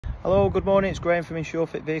Hello, good morning, it's Graham from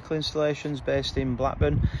InsureFit Vehicle Installations based in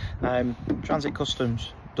Blackburn. Transit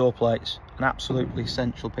Customs door plates, an absolutely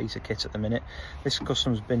essential piece of kit at the minute. This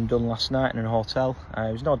custom's been done last night in a hotel.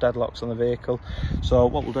 There's no deadlocks on the vehicle, so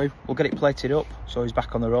what we'll do, we'll get it plated up so he's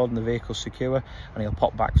back on the road and the vehicle's secure, and he'll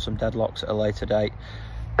pop back for some deadlocks at a later date.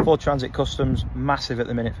 For Transit Customs, massive at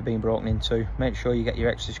the minute for being broken into. Make sure you get your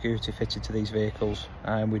extra security fitted to these vehicles.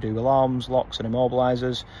 We do alarms, locks and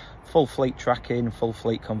immobilisers, full fleet tracking, full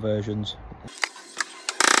fleet conversions.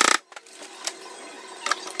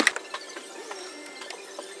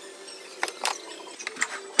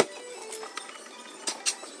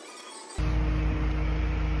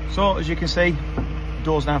 So as you can see, the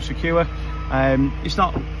door's now secure. It's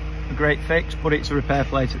not a great fix, but it's a repair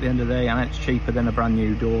plate at the end of the day, and it's cheaper than a brand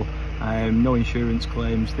new door. No insurance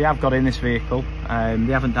claims. They have got in this vehicle,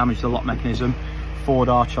 they haven't damaged the lock mechanism. Ford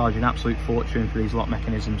are charging an absolute fortune for these lock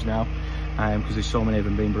mechanisms now, because there's so many of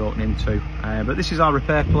them being broken into. But this is our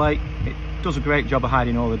repair plate. It does a great job of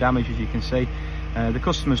hiding all the damage, as you can see. The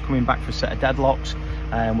customer's coming back for a set of deadlocks,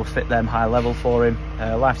 and we'll fit them high level for him.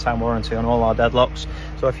 Lifetime warranty on all our deadlocks.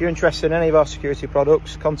 So if you're interested in any of our security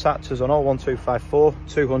products, contact us on 01254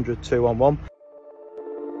 200 211.